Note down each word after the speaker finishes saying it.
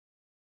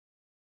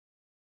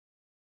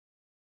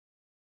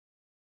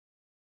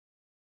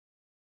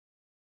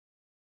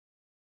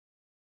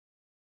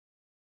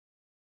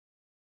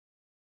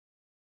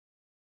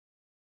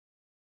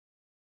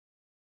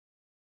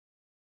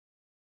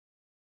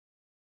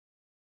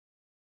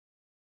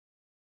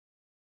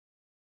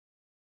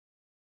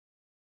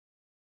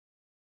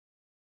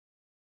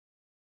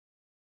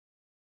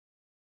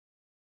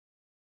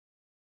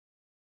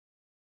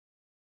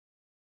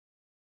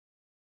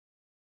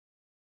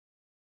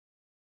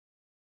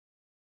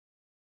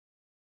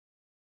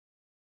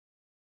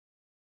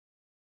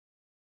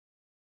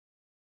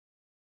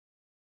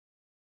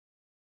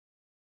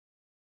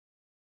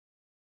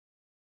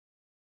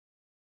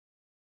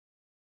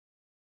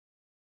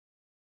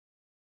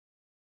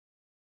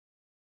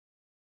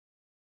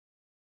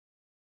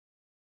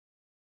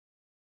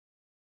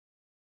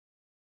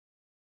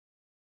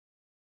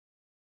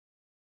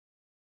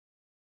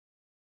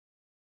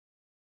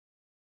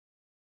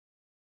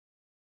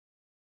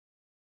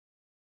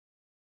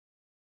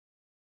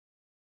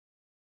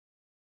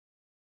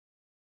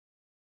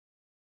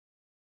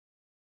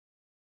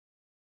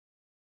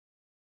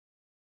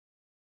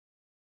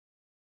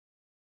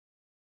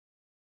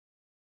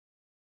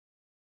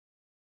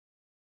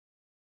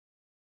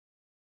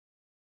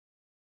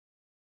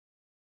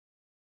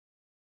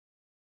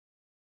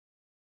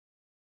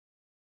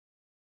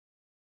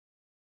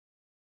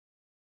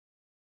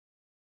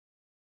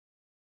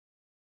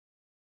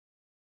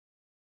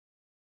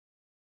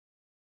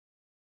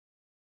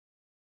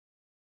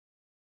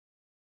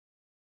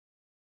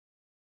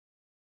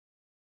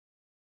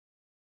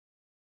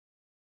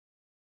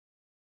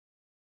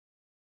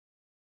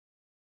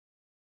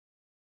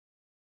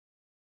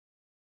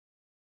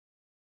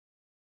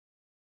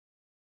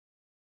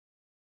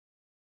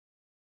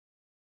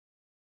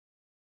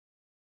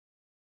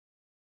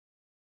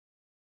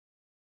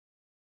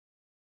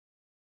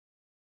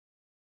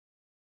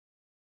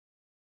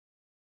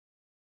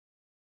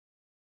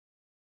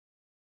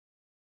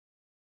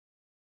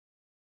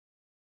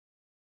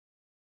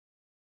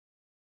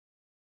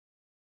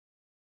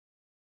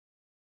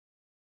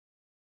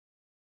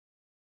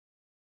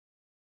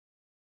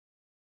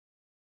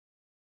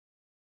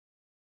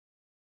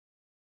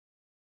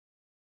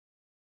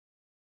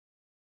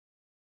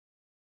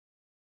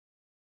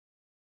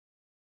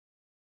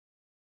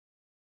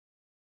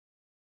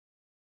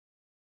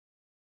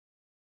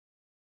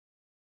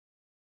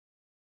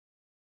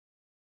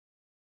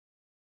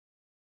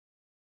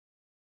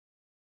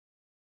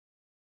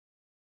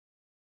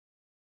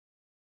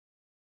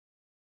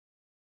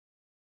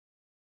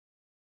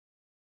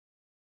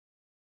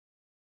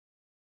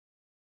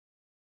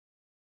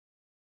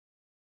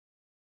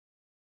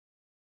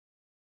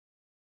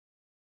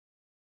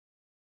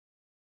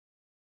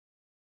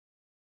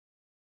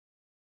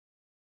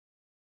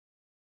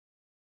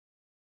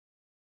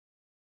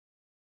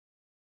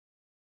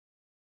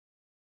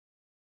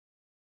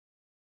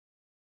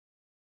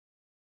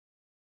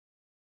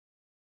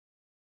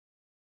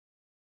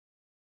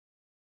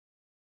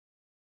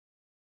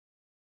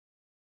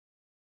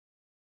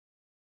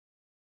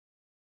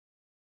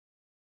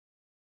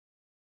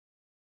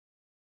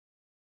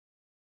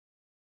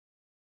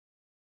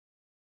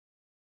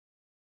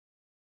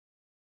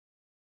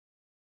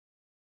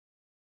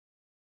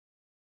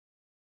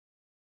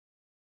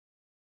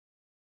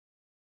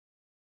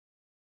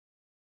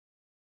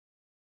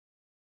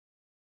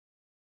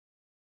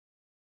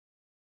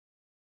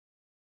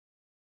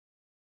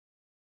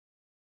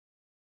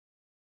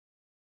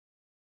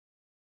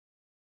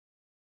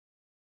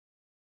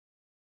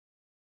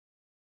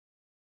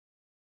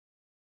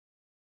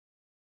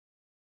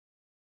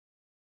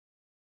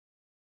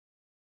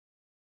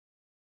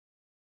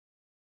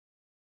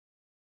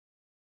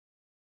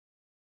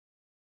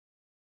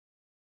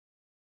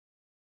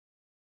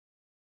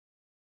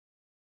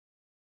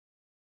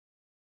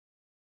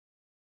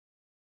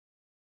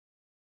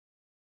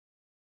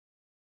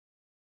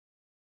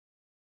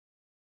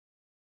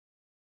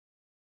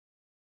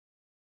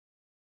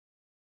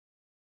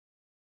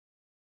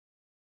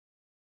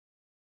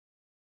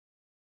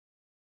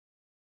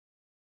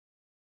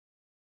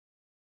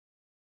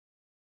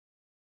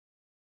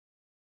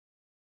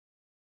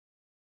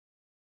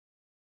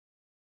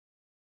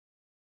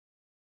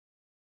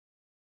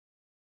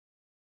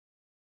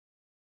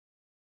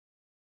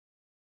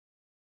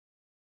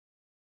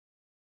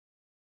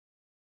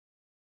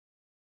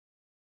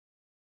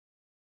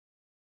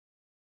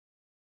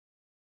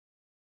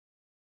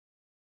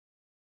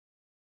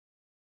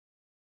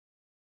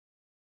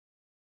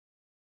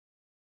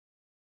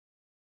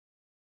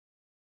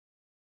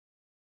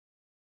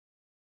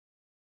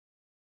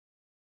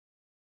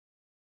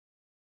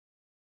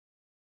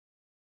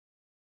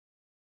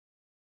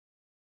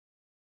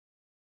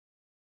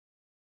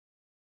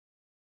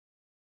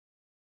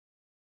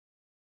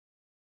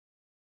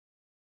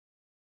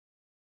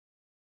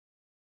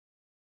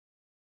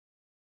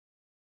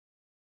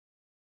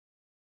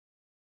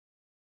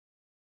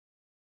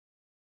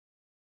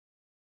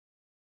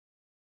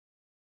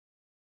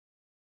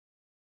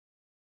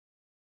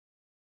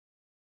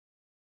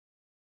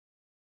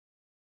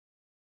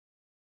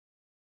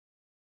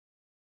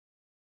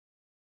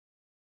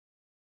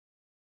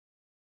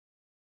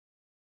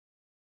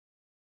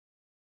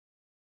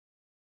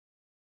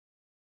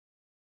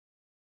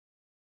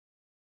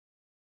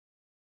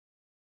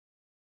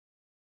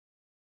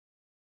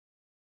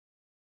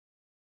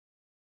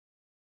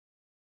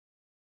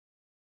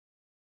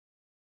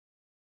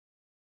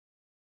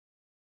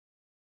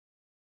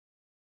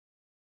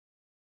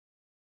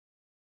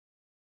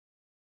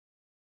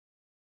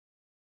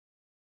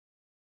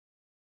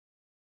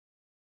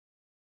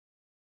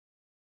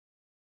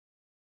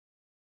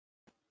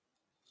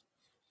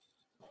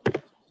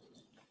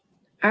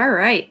All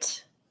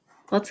right,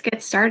 let's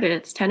get started.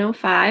 It's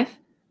 10:05.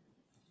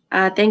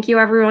 Thank you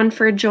everyone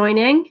for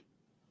joining.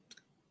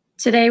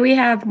 Today we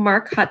have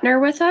Mark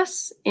Hutner with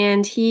us,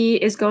 and he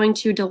is going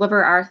to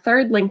deliver our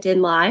third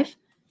LinkedIn Live,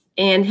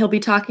 and he'll be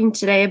talking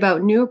today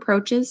about new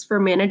approaches for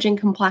managing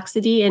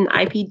complexity in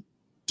IP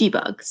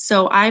debug.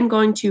 So I'm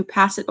going to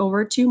pass it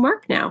over to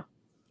Mark now.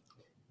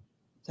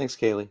 Thanks,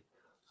 Kaylee.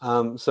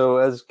 So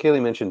as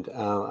Kaylee mentioned,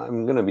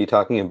 I'm going to be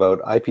talking about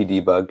IP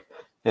debug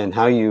and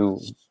how you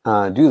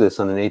do this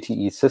on an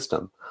ATE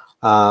system.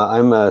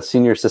 I'm a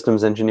senior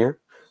systems engineer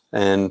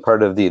and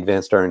part of the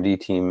advanced R&D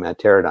team at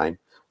Teradyne,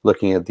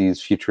 looking at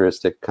these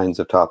futuristic kinds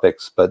of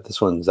topics, but this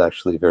one's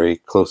actually very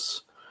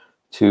close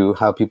to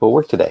how people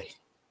work today.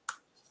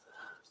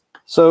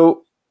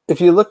 So if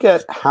you look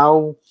at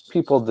how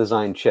people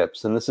design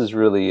chips, and this is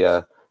really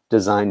a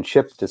design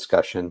chip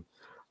discussion,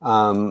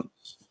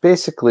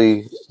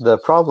 basically, the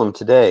problem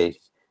today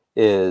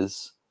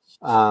is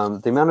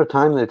the amount of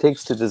time that it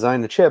takes to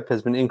design a chip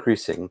has been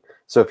increasing.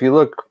 So if you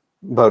look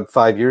about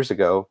 5 years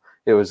ago,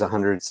 it was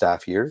 100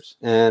 staff years,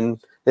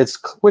 and it's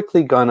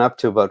quickly gone up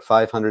to about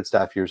 500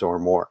 staff years or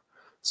more.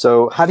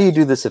 So how do you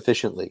do this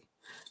efficiently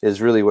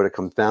is really what it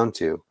comes down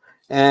to.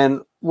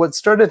 And what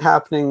started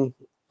happening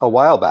a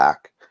while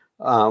back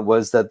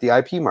was that the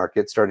IP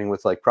market, starting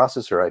with like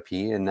processor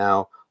IP, and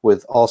now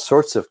with all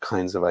sorts of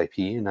kinds of IP,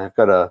 and I've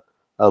got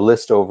a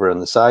list over on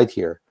the side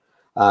here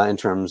in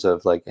terms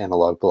of like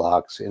analog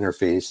blocks,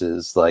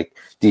 interfaces like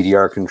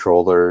DDR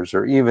controllers,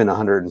 or even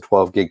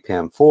 112 gig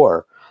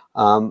PAM4.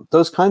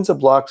 Those kinds of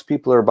blocks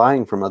people are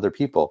buying from other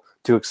people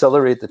to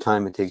accelerate the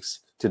time it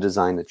takes to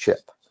design a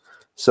chip.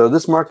 So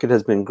this market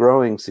has been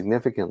growing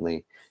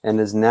significantly and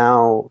is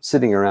now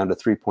sitting around a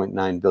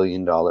 $3.9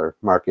 billion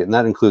market. And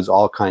that includes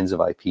all kinds of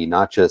IP,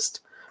 not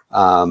just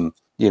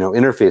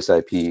interface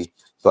IP,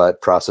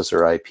 but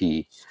processor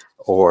IP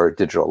or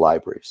digital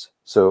libraries.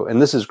 So,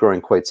 and this is growing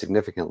quite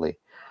significantly.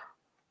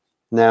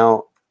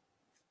 Now,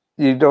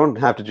 you don't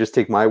have to just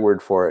take my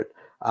word for it.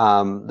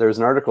 There's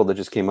an article that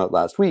just came out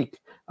last week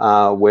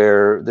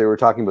where they were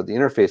talking about the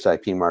interface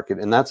IP market,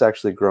 and that's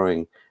actually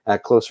growing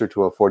at closer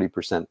to a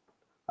 40%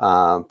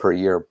 per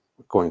year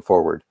going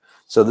forward.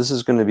 So this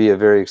is going to be a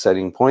very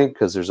exciting point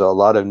because there's a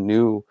lot of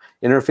new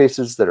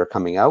interfaces that are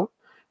coming out,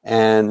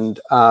 and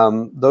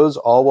those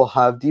all will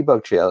have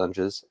debug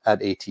challenges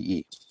at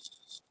ATE.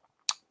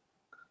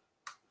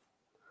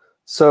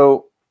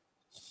 So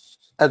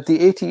at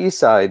the ATE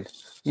side,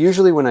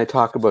 usually when I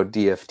talk about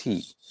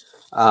DFT,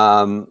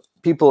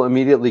 people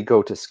immediately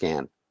go to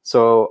scan.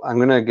 So I'm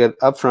going to get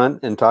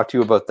upfront and talk to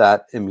you about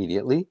that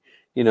immediately.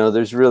 You know,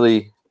 there's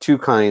really two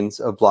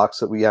kinds of blocks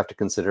that we have to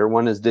consider.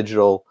 One is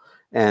digital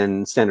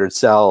and standard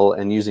cell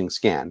and using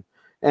scan.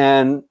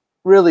 And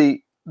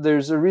really,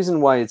 there's a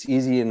reason why it's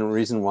easy and a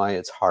reason why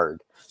it's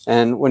hard.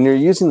 And when you're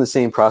using the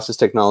same process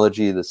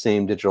technology, the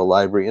same digital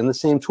library, and the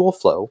same tool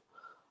flow,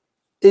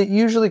 it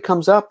usually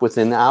comes up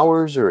within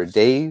hours or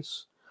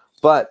days.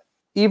 But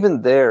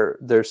even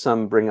there's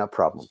some bring up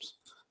problems.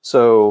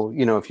 So,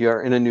 you know, if you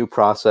are in a new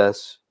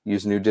process,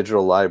 use a new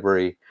digital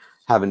library,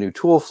 have a new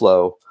tool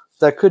flow,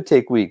 that could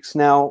take weeks.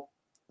 Now,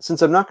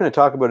 since I'm not going to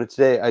talk about it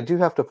today, I do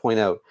have to point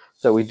out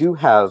that we do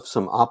have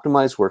some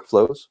optimized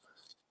workflows,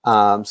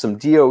 some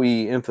DOE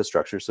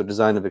infrastructure, so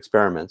design of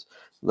experiments,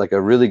 like a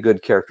really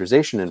good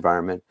characterization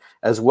environment,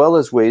 as well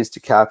as ways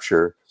to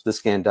capture the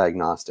scan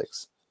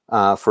diagnostics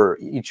for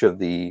each of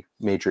the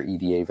major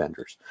EDA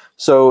vendors.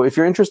 So if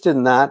you're interested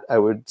in that, I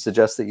would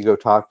suggest that you go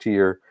talk to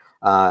your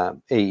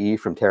AE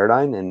from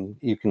Teradyne, and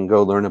you can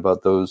go learn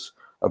about those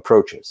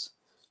approaches.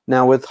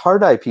 Now with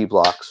hard IP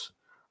blocks,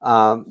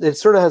 it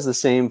sort of has the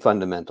same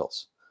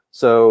fundamentals.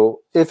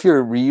 So if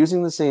you're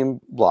reusing the same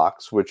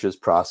blocks, which is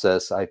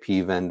process,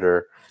 IP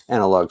vendor,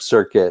 analog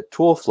circuit,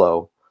 tool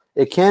flow,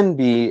 it can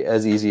be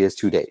as easy as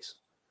 2 days.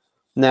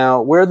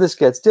 Now, where this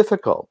gets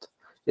difficult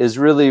is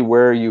really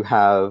where you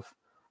have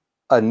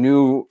a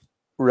new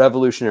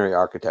revolutionary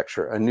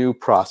architecture, a new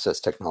process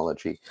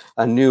technology,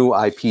 a new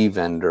IP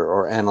vendor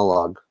or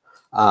analog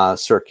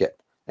circuit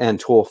and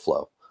tool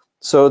flow.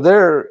 So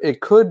there,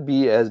 it could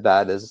be as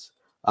bad as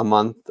a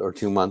month or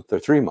 2 months or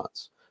 3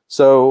 months.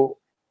 So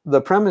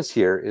the premise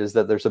here is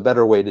that there's a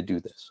better way to do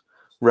this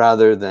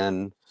rather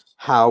than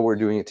how we're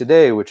doing it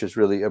today, which is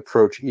really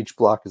approach each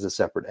block as a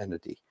separate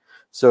entity.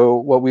 So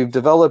what we've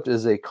developed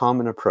is a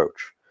common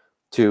approach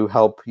to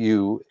help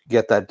you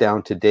get that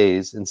down to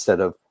days instead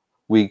of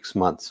weeks,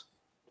 months.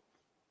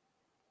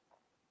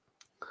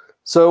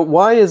 So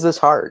why is this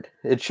hard?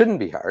 It shouldn't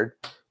be hard.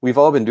 We've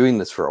all been doing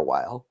this for a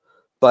while,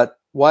 but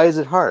why is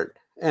it hard?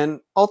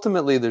 And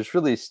ultimately, there's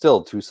really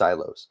still two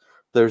silos.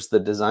 There's the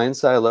design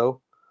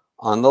silo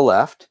on the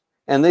left,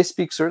 and they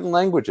speak certain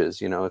languages.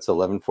 You know, it's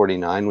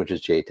 1149, which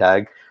is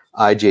JTAG,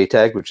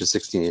 IJTAG, which is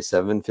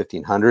 1687,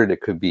 1500.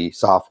 It could be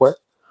software.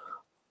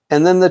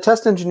 And then the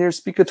test engineers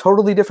speak a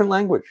totally different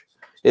language.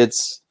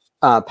 It's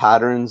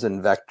patterns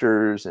and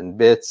vectors and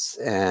bits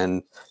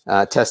and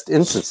test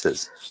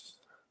instances.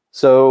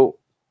 So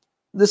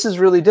this is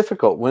really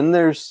difficult. When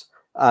there's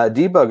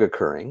debug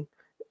occurring,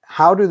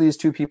 how do these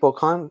two people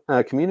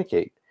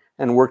communicate?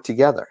 and work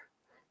together.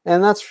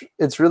 And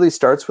it really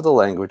starts with a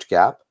language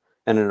gap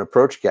and an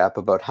approach gap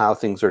about how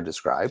things are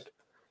described.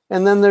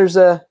 And then there's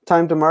a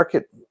time to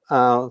market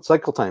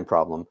cycle time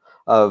problem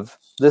of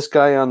this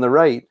guy on the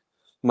right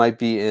might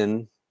be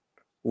in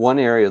one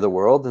area of the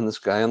world, and this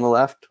guy on the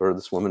left, or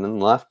this woman on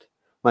the left,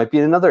 might be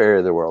in another area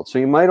of the world. So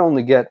you might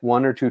only get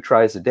 1 or 2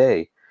 tries a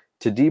day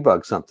to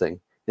debug something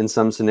in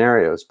some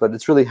scenarios, but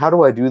it's really, how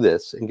do I do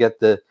this and get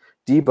the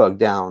debug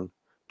down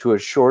to a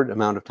short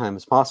amount of time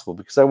as possible,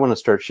 because I want to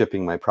start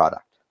shipping my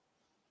product.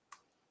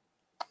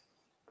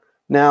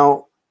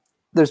 Now,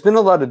 there's been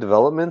a lot of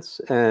developments,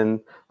 and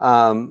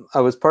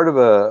I was part of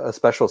a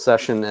special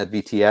session at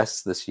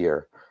BTS this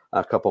year,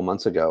 a couple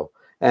months ago,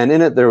 and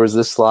in it there was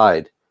this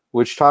slide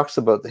which talks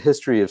about the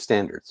history of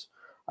standards.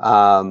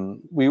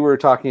 We were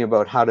talking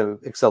about how to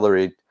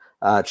accelerate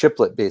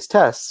chiplet-based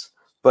tests,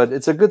 but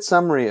it's a good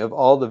summary of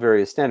all the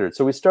various standards.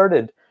 So we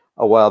started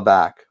a while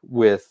back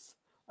with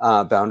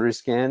boundary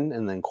scan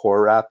and then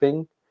core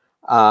wrapping.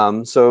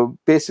 So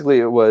basically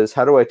it was,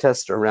 how do I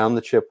test around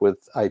the chip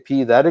with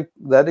IP?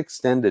 That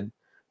extended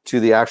to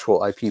the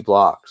actual IP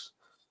blocks.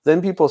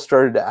 Then people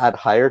started to add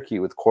hierarchy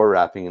with core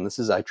wrapping, and this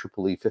is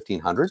IEEE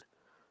 1500.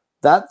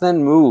 That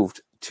then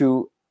moved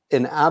to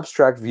an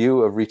abstract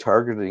view of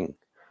retargeting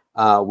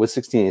with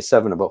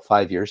 1687 about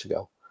 5 years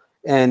ago.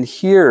 And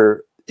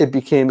here it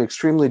became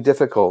extremely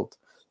difficult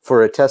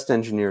for a test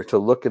engineer to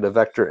look at a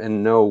vector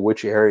and know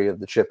which area of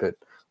the chip it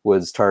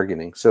was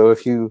targeting. So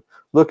if you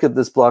look at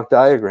this block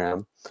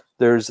diagram,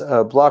 there's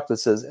a block that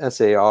says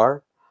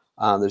SAR.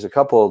 There's a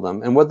couple of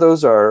them. And what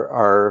those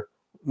are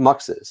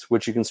muxes,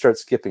 which you can start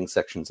skipping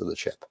sections of the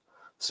chip.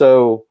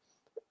 So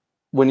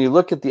when you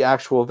look at the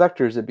actual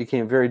vectors, it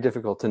became very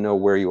difficult to know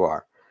where you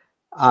are.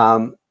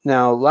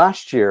 Now,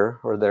 last year,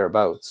 or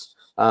thereabouts,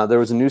 there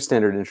was a new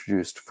standard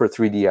introduced for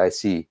 3D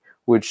IC,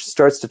 which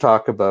starts to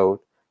talk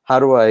about how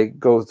do I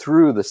go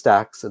through the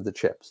stacks of the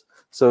chips.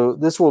 So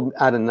this will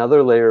add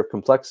another layer of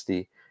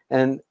complexity.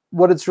 And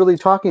what it's really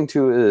talking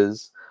to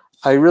is,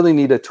 I really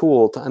need a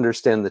tool to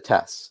understand the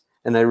tests,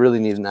 and I really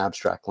need an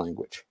abstract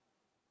language.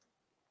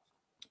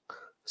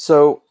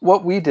 So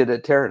what we did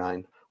at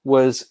Teradyne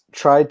was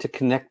tried to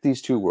connect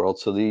these two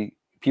worlds so the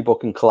people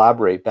can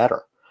collaborate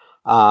better.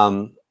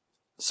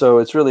 So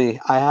it's really,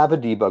 I have a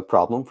debug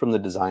problem from the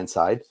design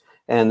side,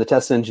 and the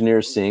test engineer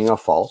is seeing a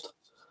fault.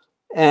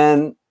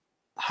 And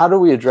how do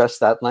we address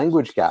that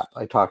language gap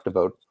I talked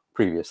about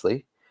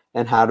previously?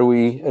 And how do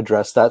we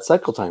address that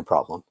cycle time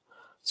problem?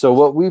 So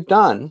what we've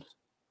done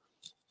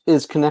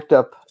is connect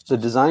up the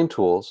design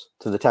tools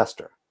to the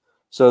tester.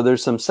 So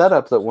there's some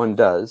setup that one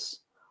does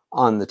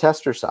on the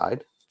tester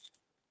side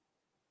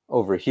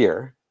over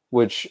here,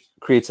 which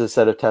creates a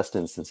set of test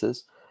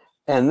instances.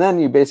 And then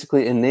you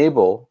basically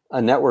enable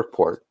a network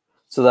port,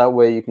 so that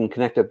way you can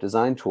connect up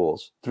design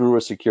tools through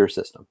a secure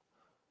system.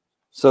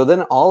 So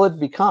then all it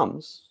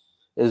becomes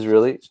is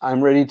really,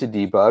 I'm ready to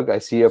debug. I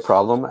see a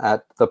problem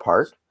at the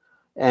part,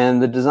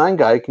 and the design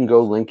guy can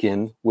go link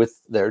in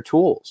with their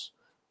tools.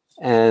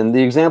 And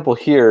the example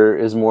here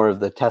is more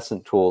of the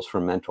Tessent tools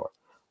from Mentor,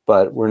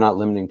 but we're not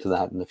limiting to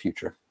that in the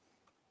future.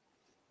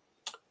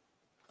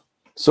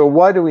 So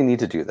why do we need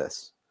to do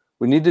this?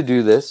 We need to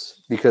do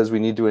this because we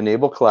need to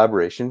enable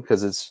collaboration,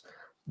 because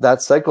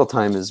that cycle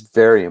time is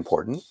very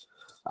important.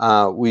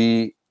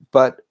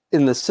 But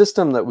in the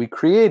system that we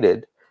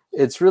created,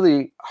 it's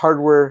really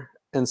hardware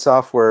and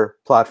software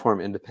platform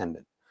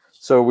independent.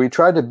 So we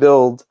tried to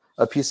build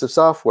a piece of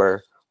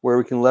software where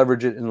we can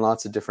leverage it in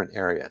lots of different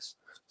areas.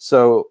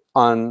 So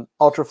on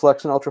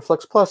UltraFlex and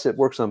UltraFlex Plus, it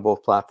works on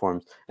both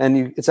platforms,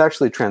 and it's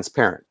actually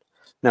transparent.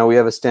 Now we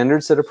have a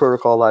standard set of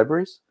protocol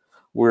libraries.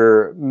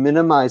 We're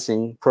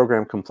minimizing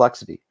program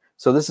complexity.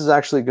 So this is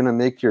actually going to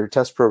make your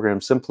test program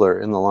simpler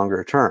in the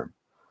longer term,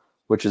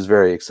 which is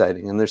very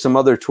exciting. And there's some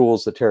other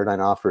tools that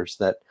Teradyne offers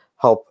that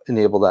help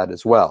enable that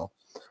as well.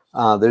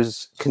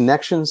 There's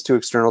connections to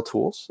external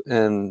tools,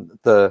 and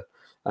I'm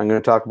going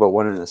to talk about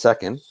one in a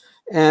second.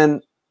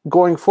 And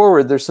going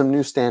forward, there's some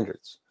new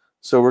standards.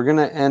 So we're going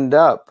to end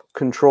up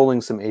controlling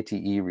some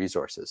ATE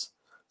resources.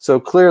 So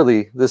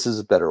clearly, this is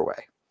a better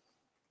way.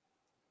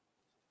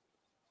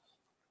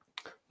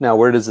 Now,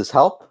 where does this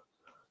help?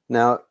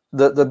 Now,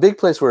 the big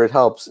place where it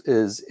helps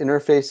is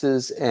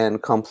interfaces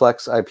and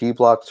complex IP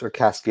blocks or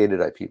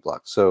cascaded IP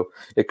blocks. So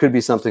it could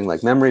be something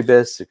like memory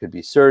bits, it could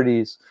be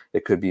SerDes,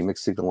 it could be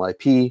mixed signal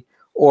IP,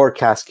 or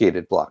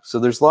cascaded blocks. So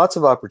there's lots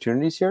of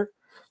opportunities here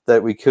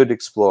that we could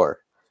explore.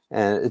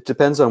 And it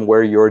depends on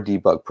where your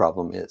debug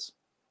problem is.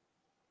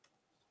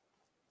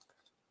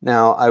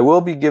 Now, I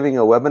will be giving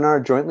a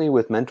webinar jointly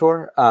with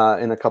Mentor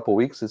in a couple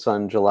weeks. It's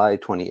on July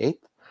 28th.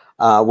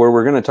 Where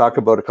we're going to talk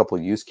about a couple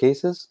of use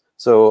cases.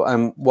 So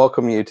I'm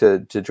welcoming you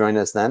to join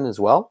us then as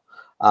well.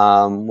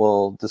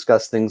 We'll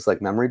discuss things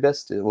like memory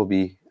BIST. It will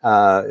be,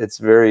 it's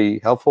very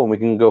helpful, and we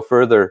can go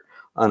further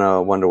on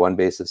a one-to-one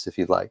basis if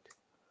you'd like.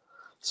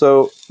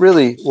 So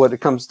really what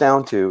it comes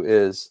down to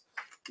is,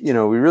 we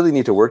really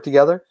need to work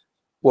together.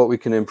 What we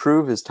can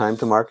improve is time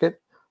to market.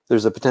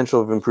 There's a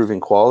potential of improving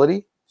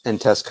quality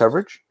and test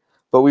coverage,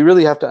 but we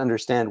really have to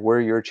understand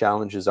where your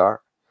challenges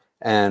are.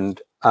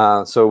 And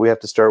so we have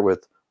to start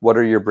with, what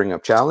are your bring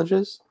up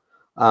challenges?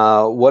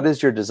 What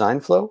is your design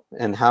flow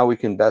and how we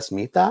can best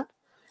meet that?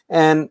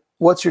 And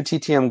what's your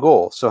TTM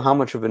goal? So how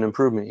much of an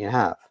improvement you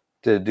have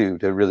to do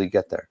to really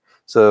get there.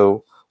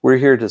 So we're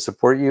here to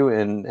support you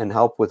and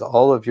help with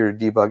all of your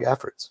debug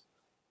efforts.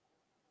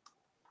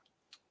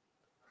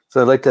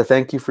 So I'd like to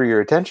thank you for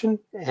your attention,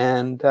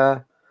 and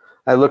I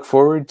look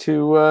forward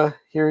to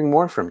hearing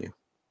more from you.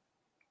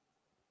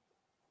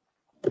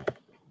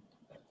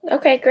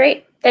 Okay,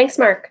 great. Thanks,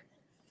 Mark.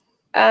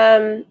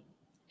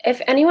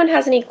 If anyone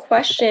has any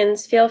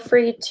questions, feel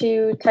free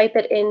to type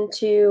it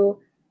into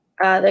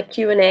the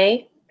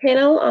Q&A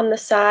panel on the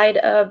side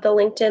of the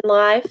LinkedIn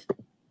Live.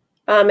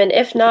 And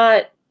if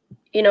not,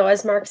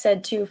 as Mark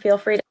said too, feel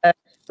free to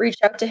reach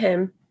out to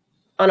him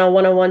on a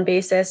one-on-one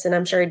basis, and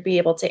I'm sure he'd be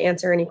able to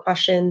answer any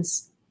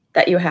questions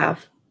that you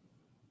have.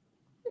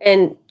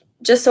 And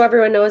just so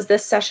everyone knows,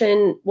 this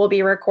session will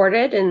be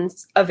recorded and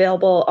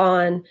available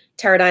on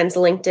Teradyne's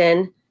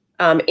LinkedIn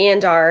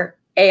and our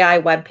AI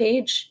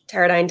webpage,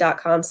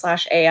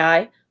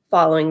 teradyne.com/AI,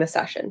 following the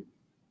session.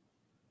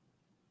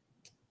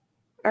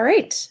 All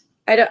right.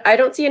 I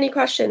don't see any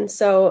questions,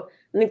 so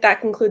I think that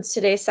concludes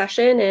today's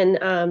session,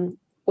 and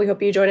we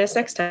hope you join us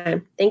next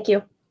time. Thank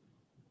you.